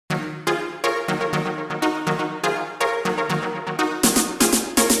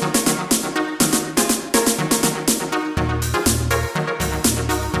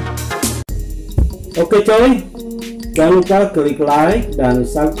Oke coy, jangan lupa klik like dan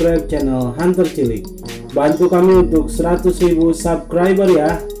subscribe channel Hunter Cilik. Bantu kami untuk 100.000 subscriber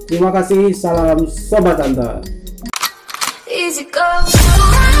ya. Terima kasih, salam Sobat Hunter. Easy go.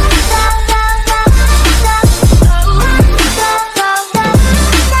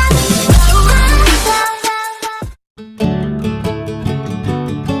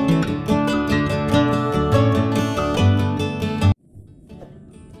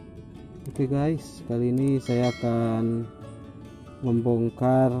 Oke guys, kali ini saya akan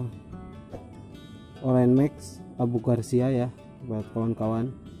membongkar Oreange Max Abu Garcia ya buat kawan-kawan.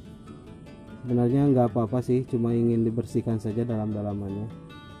 Sebenarnya nggak apa-apa sih, cuma ingin dibersihkan saja dalam-dalamannya.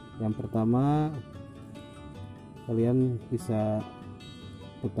 Yang pertama, kalian bisa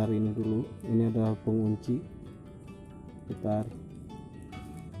putar ini dulu. Ini adalah pengunci, putar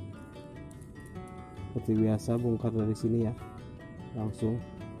seperti biasa, bongkar dari sini ya, langsung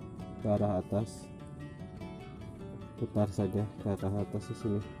ke arah atas, putar saja ke arah atas di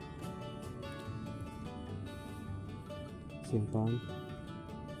sini, simpan.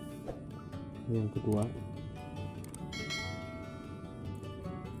 Yang kedua,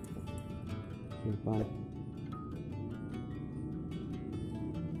 simpan.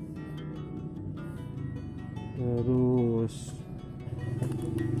 Terus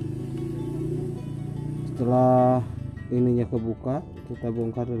setelah ininya kebuka, kita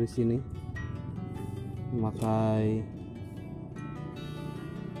bongkar dari sini memakai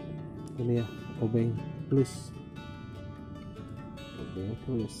ini ya, obeng plus, obeng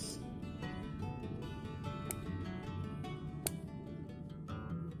plus.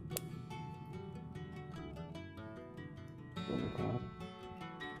 Bongkar.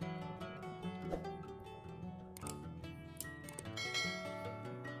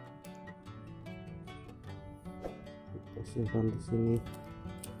 Kita simpan di sini.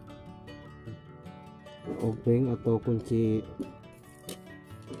 Obeng atau kunci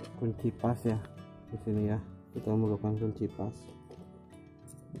pas ya, di sini ya. Kita memerlukan kunci pas.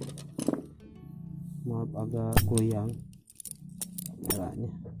 Maaf agak goyang kameranya.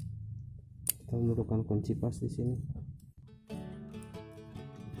 Kita memerlukan kunci pas di sini.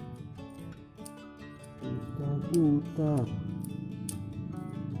 Kita putar.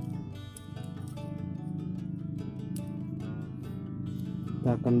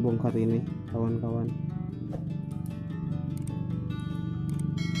 Kita akan bongkar ini kawan-kawan.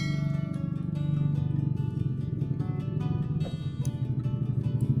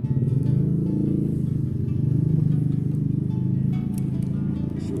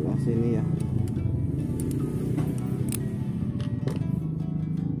 Sebelah sini ya.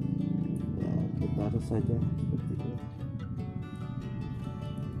 Ya, putar saja seperti ini.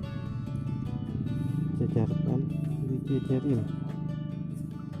 Jejarkan, dijejerin.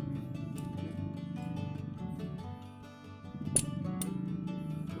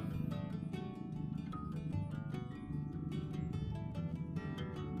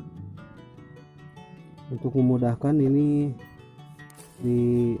 Untuk memudahkan ini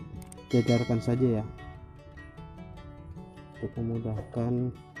dijejarkan saja ya, untuk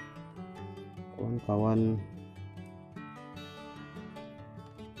memudahkan kawan-kawan.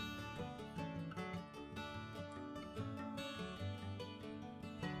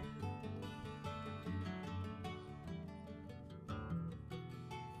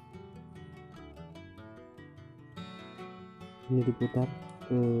 Ini diputar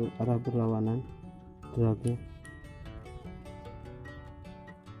ke arah berlawanan dragnya.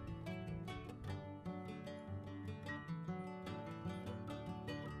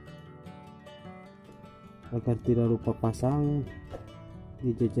 Agar tidak lupa pasang,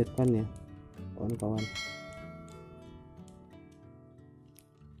 dijejerkan ya kawan-kawan.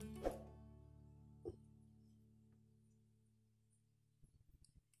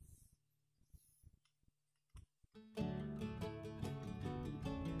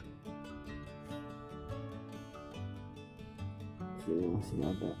 Sini masih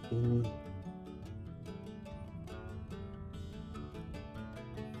ada ini.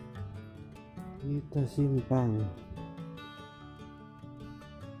 Kita simpan.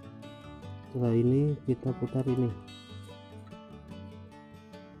 Setelah ini kita putar ini.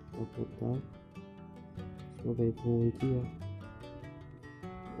 Kita putar sebagai pengunci ya.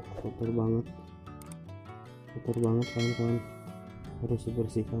 Kotor banget kawan-kawan, harus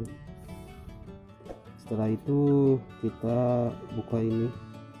dibersihkan. Setelah itu kita buka ini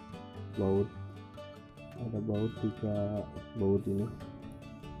baut, ada baut, 3 baut ini,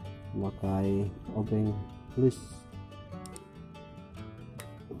 memakai obeng plus.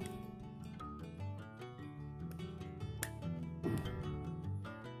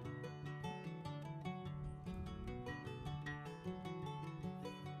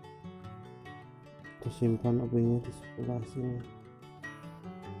 Kita simpan obengnya di sebelah sini.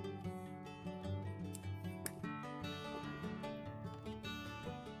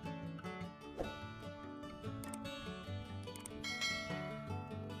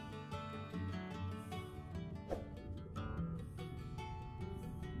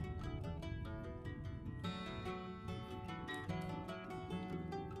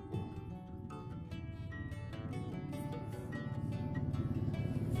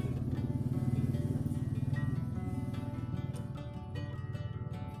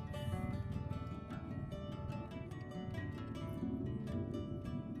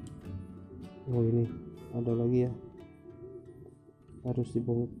 Oh ini ada lagi ya, harus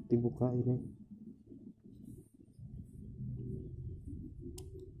dibuka ini.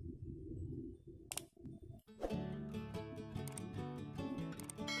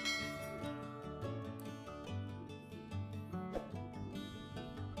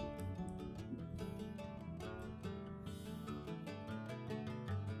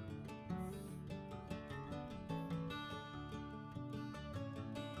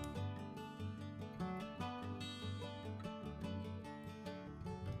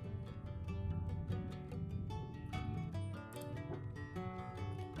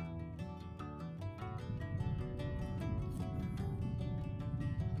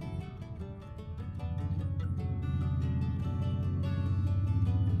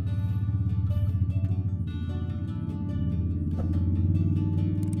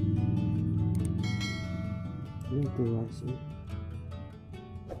 Ini tua sih.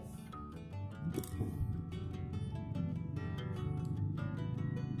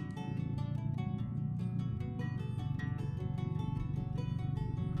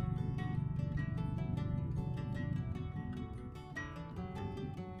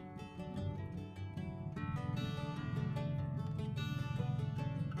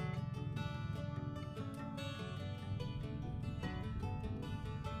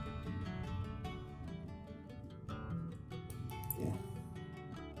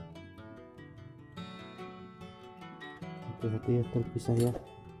 Hati-hati ya, terpisah ya.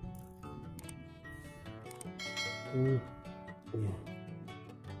 Ya.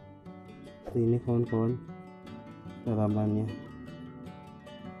 Ini kawan-kawan dalamannya.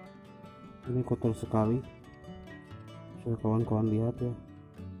 Ini kotor sekali. Bisa kawan-kawan lihat ya.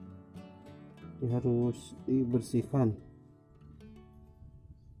 Ini harus dibersihkan.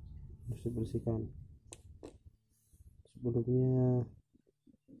 Sebelumnya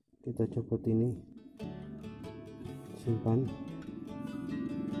kita copot ini, simpan.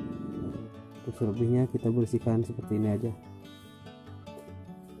 Terus selebihnya kita bersihkan seperti ini aja,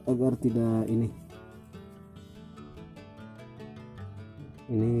 agar tidak ini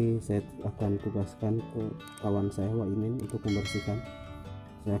saya akan tugaskan ke kawan saya Waimin untuk membersihkan.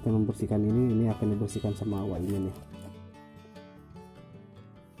 Saya akan membersihkan ini akan dibersihkan sama Waimin ya.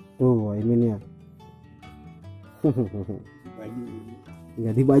 Tuh Waimin ya.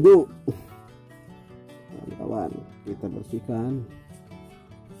 Ganti baju kawan, kita bersihkan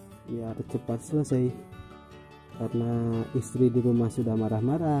biar cepat selesai, karena istri di rumah sudah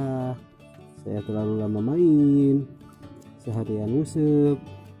marah-marah saya terlalu lama main, seharian ngusep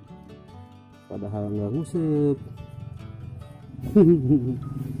padahal nggak ngusep.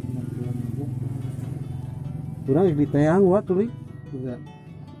 Kurang di teang wat tuh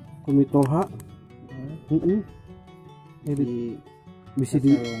komitoha jadi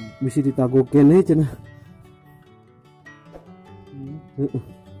bisa ditagokin aja cenah.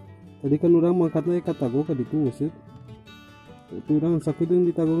 Tadi kan orang mangkatnya kata gue ke ditu ngusep, itu orang sakudeng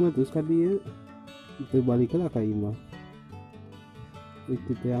ditagongna terus ka dieu itu balik lah ka imah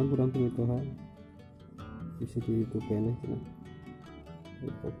itu teang kurang tumitohan bisa ditu keneh cenah.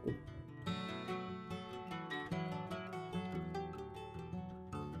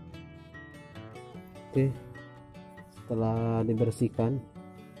 Oke, setelah dibersihkan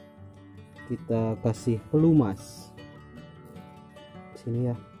kita kasih pelumas sini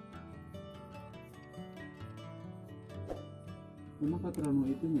ya. Kenapa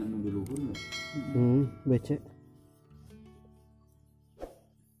terlalu itu yang di luhur ya? Becek.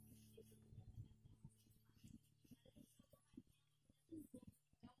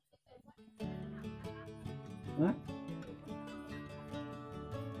 Hah?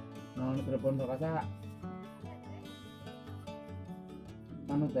 Mau telepon ke kasa?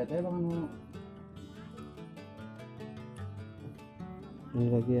 Anu tete bang anu? Ini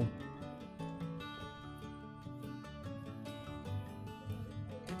lagi ya.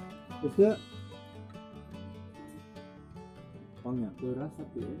 Terus ya? Pangnya beras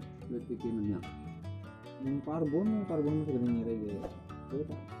tapi letikin minyak. Yang karbon sudah nyire gitu.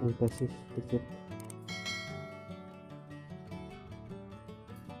 Kasih sedikit.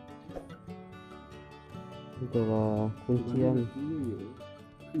 adalah kuncian.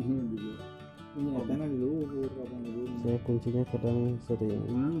 Ini tanah di luhur, apa di luhur. Saya kuncinya kadang sering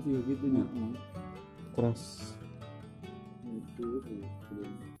Emang sih gitu nya. keras. Itu.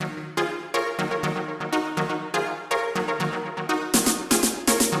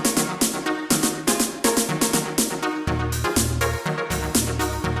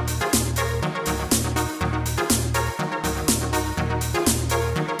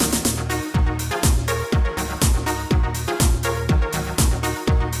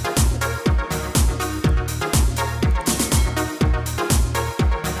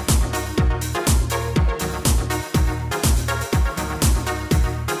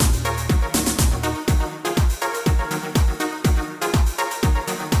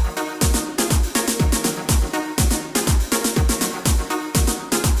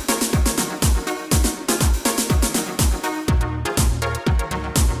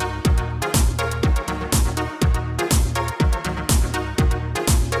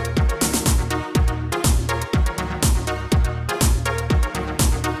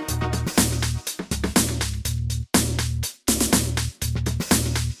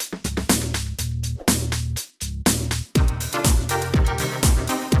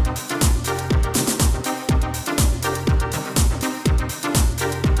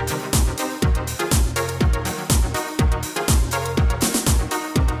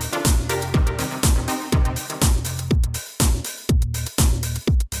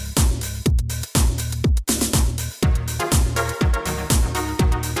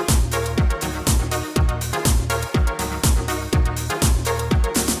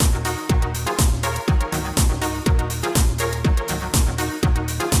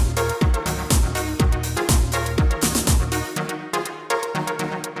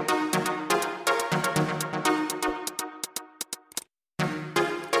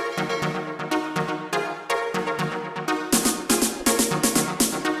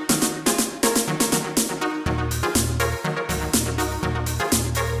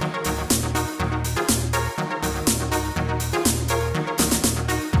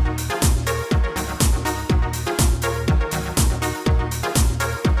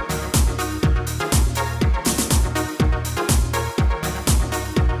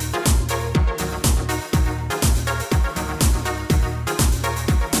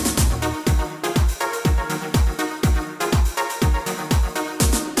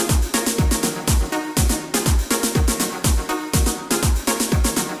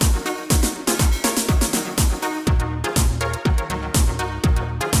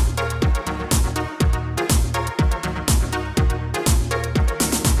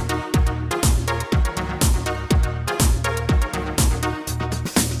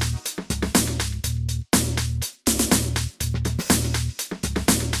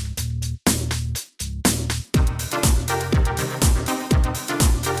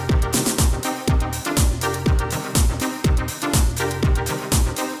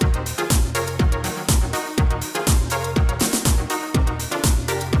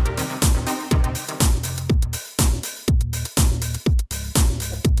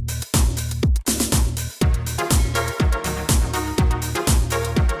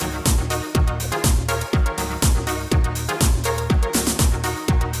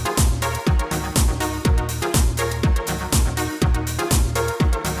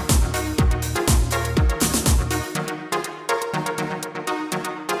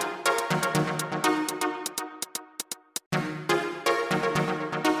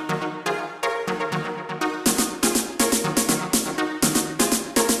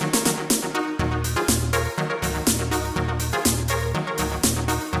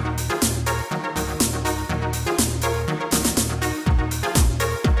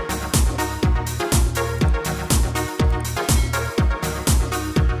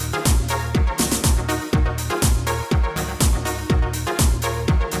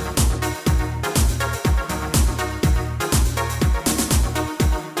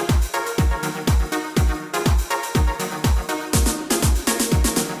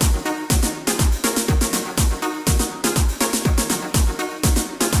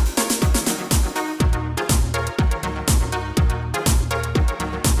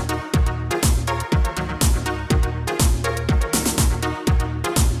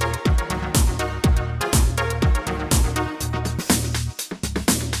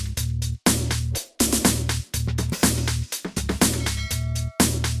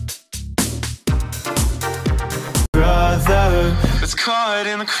 was caught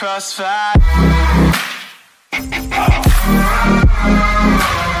in the crossfire.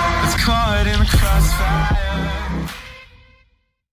 Was caught in the crossfire.